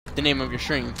the name of your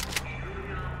stream?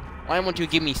 Why won't you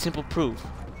give me simple proof?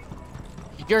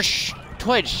 Your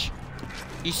Twitch.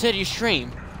 You said you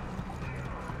stream.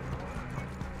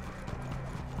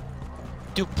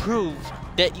 To prove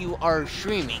that you are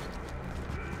streaming.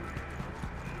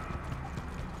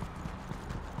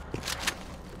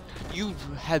 You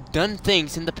have done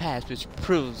things in the past which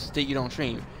proves that you don't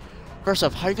stream. First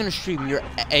off, how are you gonna stream your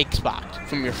Xbox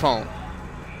from your phone?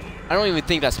 I don't even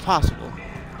think that's possible.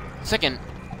 Second,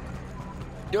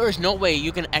 there is no way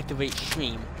you can activate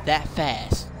stream that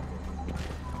fast.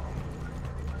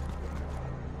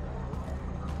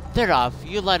 Third off,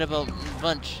 you lied about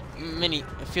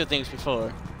a few things before.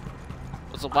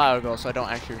 It was a while ago, so I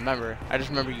don't actually remember. I just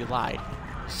remember you lied.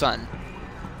 Son.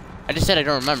 I just said I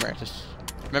don't remember. I just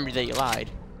remember that you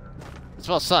lied. As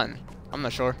well as son. I'm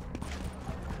not sure.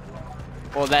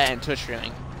 Well, that and Twitch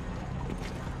streaming.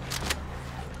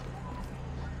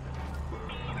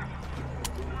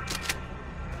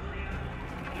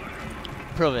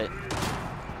 Prove it.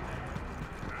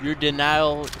 Your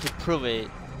denial to prove it.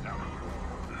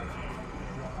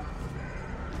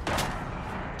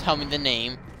 Tell me the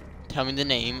name. Tell me the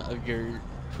name of your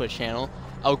Twitch channel.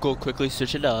 I'll go quickly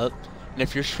search it up. And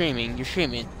if you're streaming, you're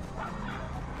streaming.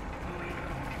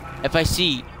 If I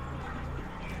see...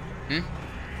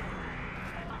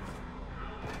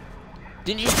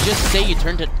 Didn't you just say you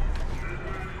turned it...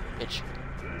 Bitch.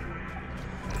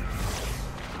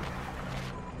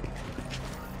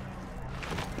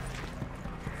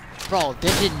 Bro,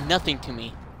 that did nothing to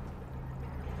me.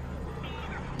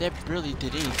 That barely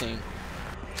did anything.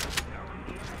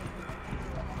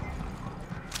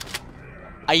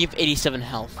 I have 87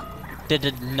 health. That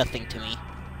did nothing to me.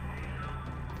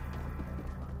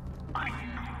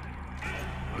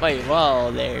 Wait,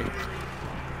 whoa there.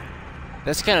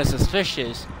 That's kind of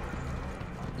suspicious.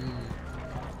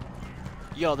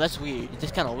 Yo, that's weird.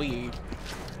 That's kind of weird.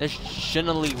 That's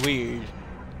generally weird.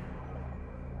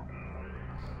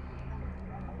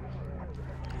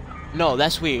 No,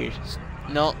 that's weird.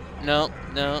 No, no,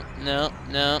 no, no,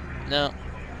 no, no.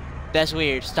 That's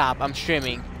weird. Stop. I'm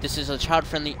streaming. This is a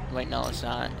child-friendly... Wait, no, it's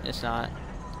not. It's not.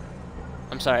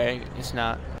 I'm sorry. It's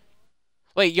not.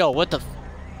 Wait, yo, what the...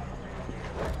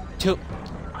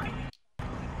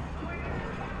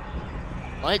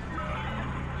 What?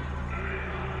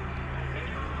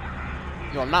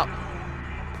 Yo, I'm not...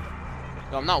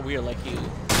 Yo, I'm not weird like you.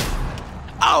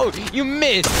 Oh! You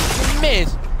missed! You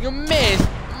missed! You missed!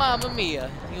 Mamma mia!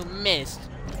 You missed!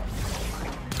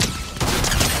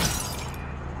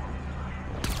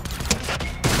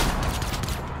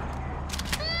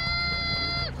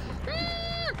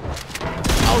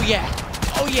 Oh yeah!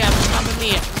 Oh yeah! Mamma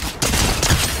mia!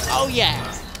 Oh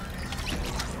yeah!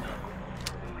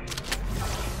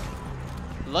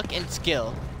 Luck and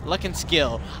skill. Luck and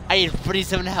skill. I had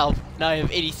 47 health. Now I have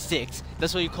 86.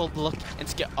 That's what you call luck and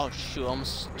skill. Oh shoot! I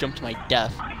almost jumped to my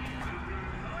death.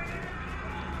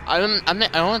 I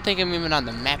don't think I'm even on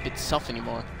the map itself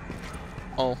anymore.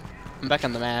 Oh, I'm back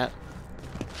on the map.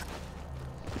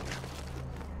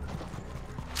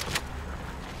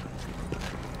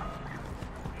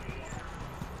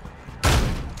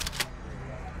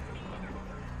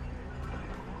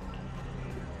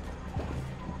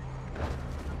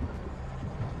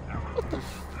 What the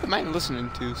f am I listening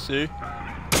to, sir?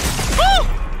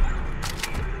 Oh!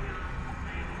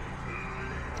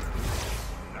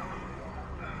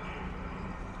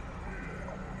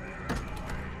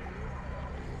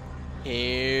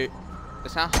 Here,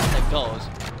 that's not how that goes.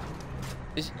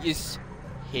 This is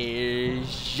here's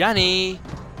Johnny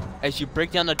as you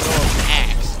break down the door with an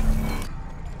axe.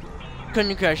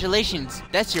 Congratulations,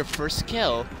 that's your first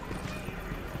kill.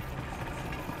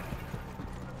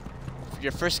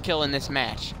 Your first kill in this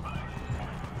match.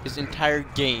 This entire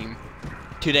game.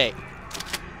 Today.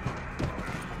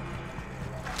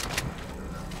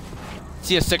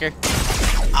 See ya, sucker.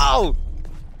 Oh!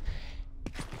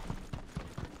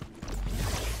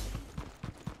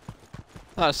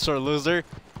 Ah, sore loser.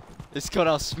 It's called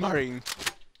outsmarting.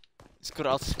 It's called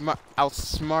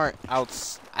outsmart,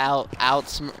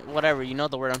 whatever, you know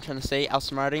the word I'm trying to say,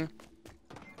 outsmarting.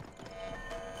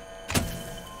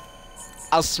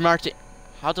 Outsmart it.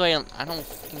 How do I don't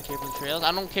fucking care about trails.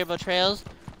 I don't care about trails.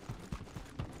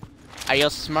 I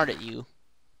outsmarted you.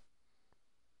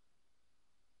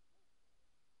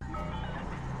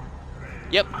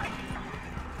 Yep.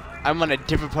 I'm on a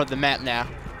different part of the map now.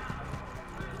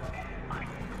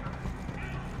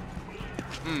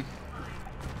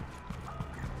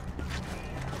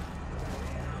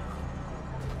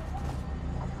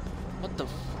 What the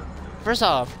f... First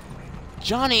off,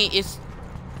 Johnny is...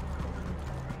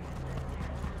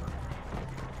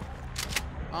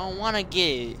 don't wanna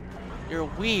get it. You're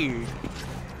weird.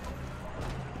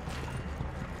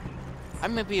 I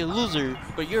might be a loser,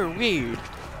 but you're weird.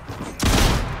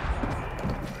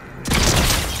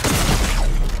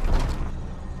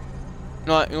 You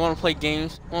know what? You wanna play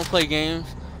games? Wanna play games?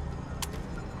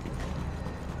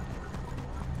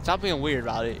 Stop being weird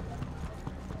about it.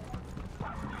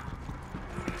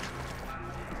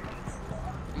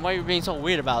 Why are you being so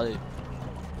weird about it?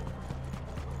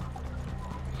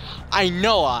 I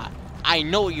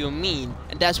know what you mean,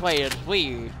 and that's why it's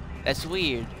weird. That's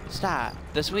weird. Stop.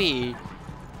 That's weird.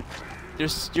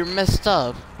 You're messed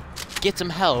up. Get some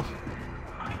help.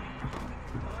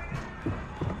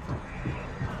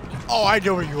 Oh, I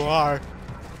know where you are.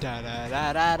 Da da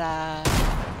da da da.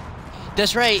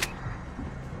 That's right.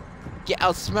 Get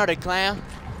outsmarted, clown.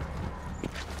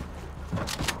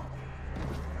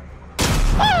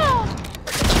 Ah!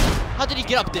 How did he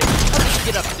get up there? How did he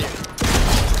get up there?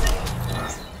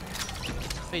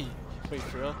 Hey, wait,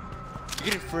 for real?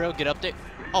 You didn't for real get up there?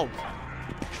 Oh.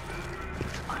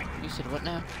 You said what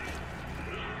now?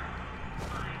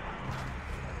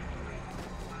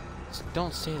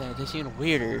 Don't say that. That's even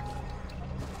weirder.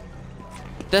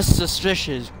 That's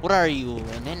suspicious. What are you,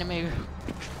 an animator?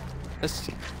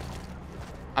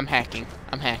 I'm hacking.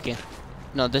 I'm hacking.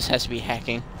 No, this has to be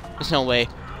hacking. There's no way.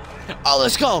 Oh,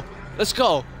 let's go! Let's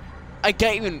go! I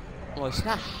can't even... Well, it's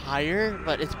not higher,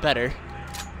 but it's better.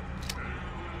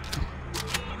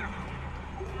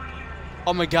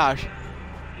 Oh my gosh.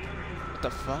 What the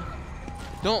fuck?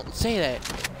 Don't say that.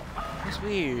 That's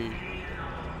weird.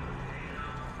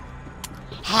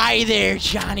 Hi there,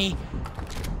 Johnny!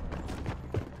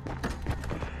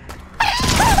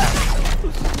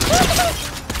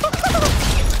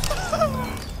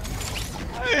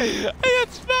 I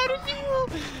got spotted you!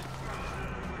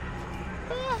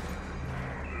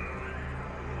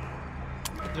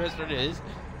 The best part is,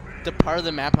 the part of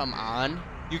the map I'm on,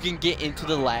 you can get into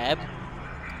the lab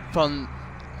from...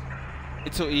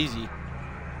 It's so easy.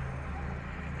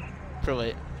 Prove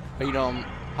it. But you know,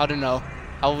 how to know?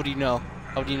 How would you know?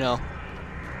 How would you know?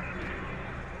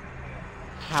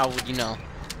 How would you know?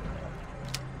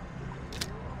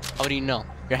 How would you know?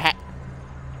 You're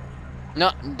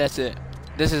No, that's it.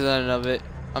 This is the end of it.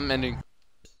 I'm ending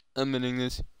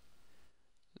this.